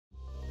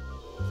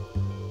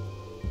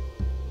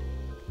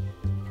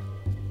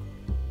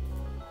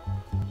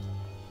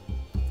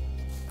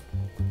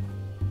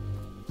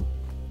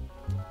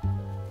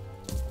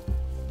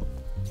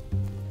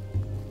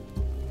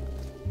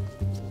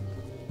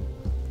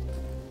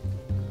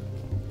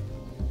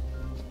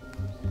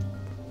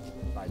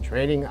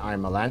training,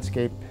 I'm a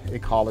landscape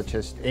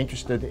ecologist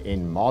interested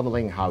in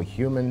modeling how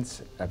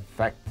humans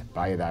affect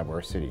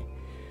biodiversity.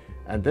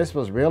 And this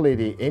was really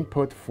the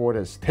input for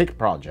this tick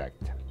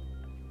project.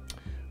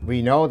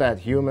 We know that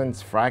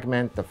humans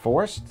fragment the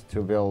forest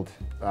to build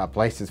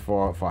places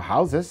for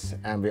houses,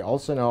 and we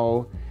also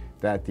know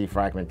that the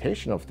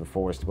fragmentation of the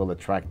forest will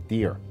attract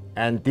deer.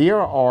 And deer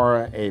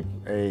are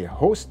a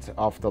host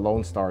of the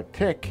Lone Star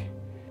tick,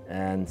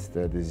 and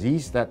the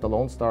disease that the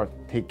Lone Star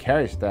tick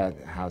carries that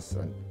has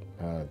a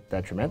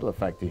detrimental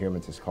effect to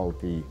humans is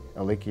called the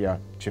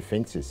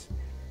ehrlichiosis.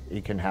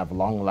 It can have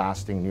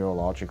long-lasting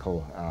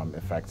neurological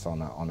effects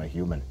on a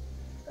human,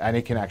 and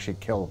it can actually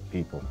kill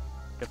people.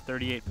 You have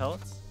 38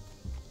 pellets?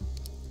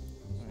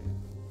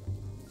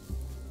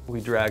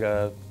 We drag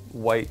a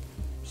white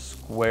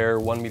square,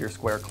 1 meter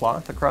square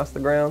cloth across the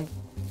ground,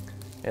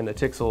 and the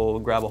ticks will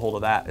grab a hold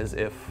of that as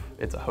if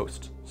it's a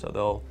host.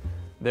 So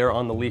they're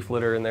on the leaf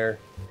litter and they're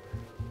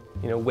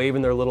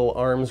waving their little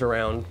arms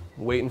around,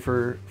 waiting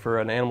for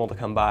an animal to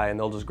come by, and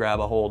they'll just grab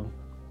a hold.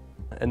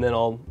 And then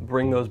I'll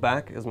bring those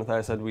back. As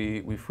Matthias said,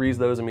 we freeze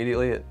those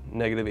immediately at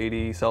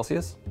 -80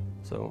 Celsius,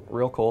 so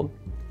real cold.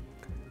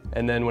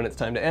 And then when it's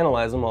time to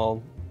analyze them,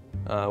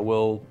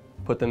 we'll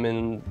put them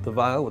in the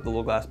vial with the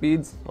little glass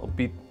beads.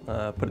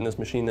 I'll put in this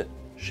machine that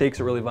shakes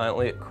it really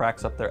violently. It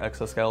cracks up their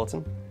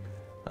exoskeleton.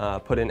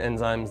 Put in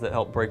enzymes that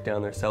help break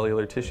down their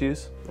cellular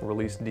tissues,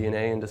 release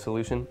DNA into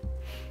solution,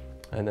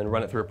 and then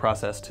run it through a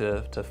process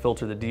to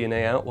filter the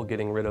DNA out while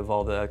getting rid of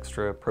all the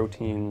extra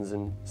proteins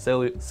and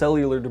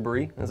cellular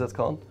debris, as that's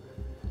called.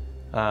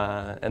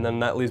 And then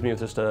that leaves me with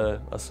just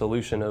a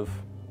solution of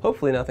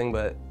hopefully nothing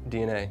but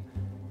DNA.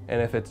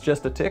 And if it's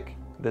just a tick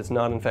that's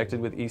not infected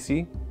with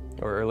EC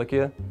or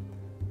Ehrlichia,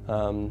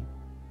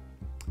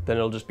 then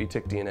it'll just be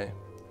tick DNA.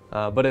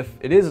 But if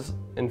it is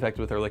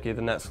infected with Ehrlichia,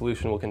 then that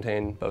solution will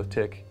contain both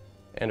tick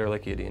and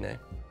Ehrlichia DNA.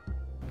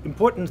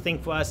 Important thing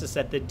for us is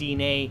that the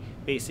DNA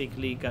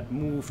basically got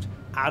moved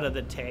out of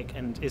the tick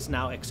and is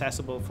now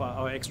accessible for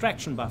our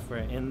extraction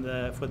buffer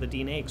for the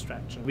DNA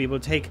extraction. We will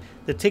take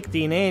the tick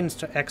DNA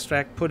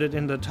extract, put it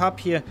in the top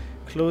here,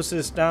 close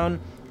this down,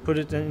 put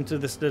it into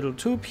this little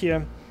tube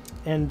here,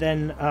 and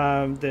then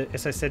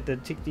as I said, the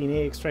tick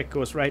DNA extract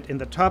goes right in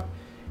the top,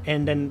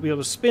 and then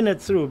we'll spin it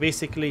through.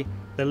 Basically,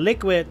 the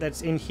liquid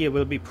that's in here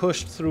will be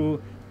pushed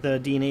through the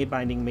DNA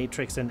binding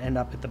matrix and end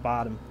up at the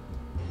bottom.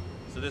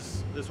 So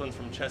this one's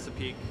from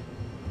Chesapeake,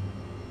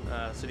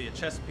 city of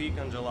Chesapeake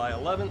on July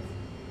 11th.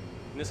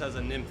 And this has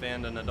a nymph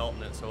and an adult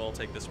in it, so I'll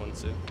take this one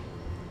too.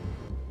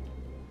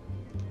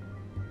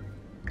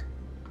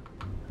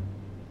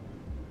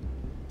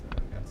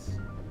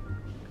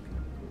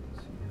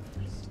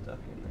 Stuck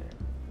in there.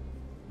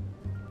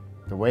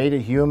 The way the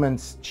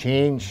humans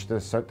change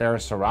their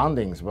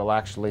surroundings will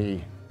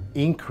actually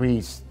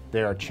increase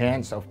their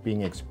chance of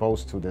being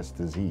exposed to this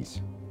disease.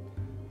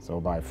 So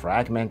by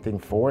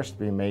fragmenting forest,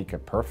 we make a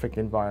perfect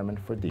environment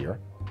for deer.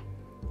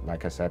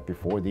 Like I said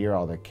before, deer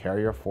are the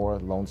carrier for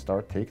Lone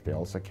Star tick. They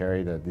also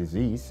carry the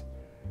disease,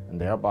 and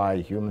thereby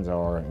humans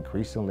are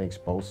increasingly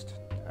exposed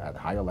at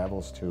higher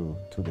levels to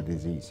the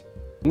disease.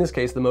 In this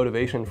case, the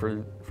motivation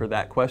for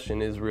that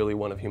question is really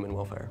one of human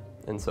welfare.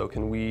 And so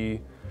can we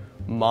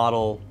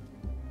model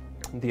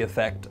the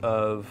effect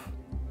of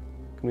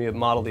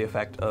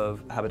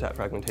habitat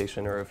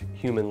fragmentation or of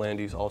human land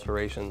use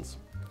alterations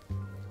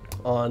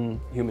on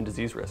human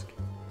disease risk?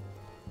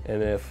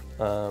 And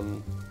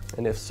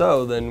if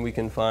so, then we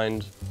can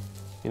find,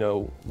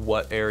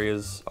 what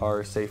areas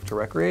are safe to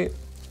recreate,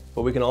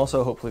 but we can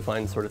also hopefully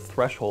find sort of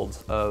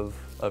thresholds of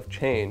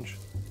change.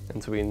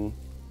 And so in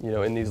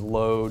these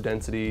low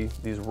density,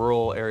 these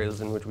rural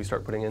areas in which we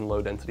start putting in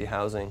low density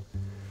housing,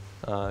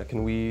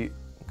 can we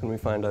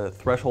find a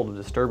threshold of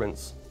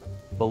disturbance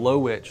below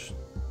which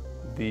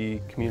the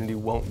community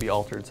won't be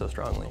altered so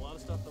strongly? A lot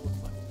of stuff that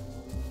looks like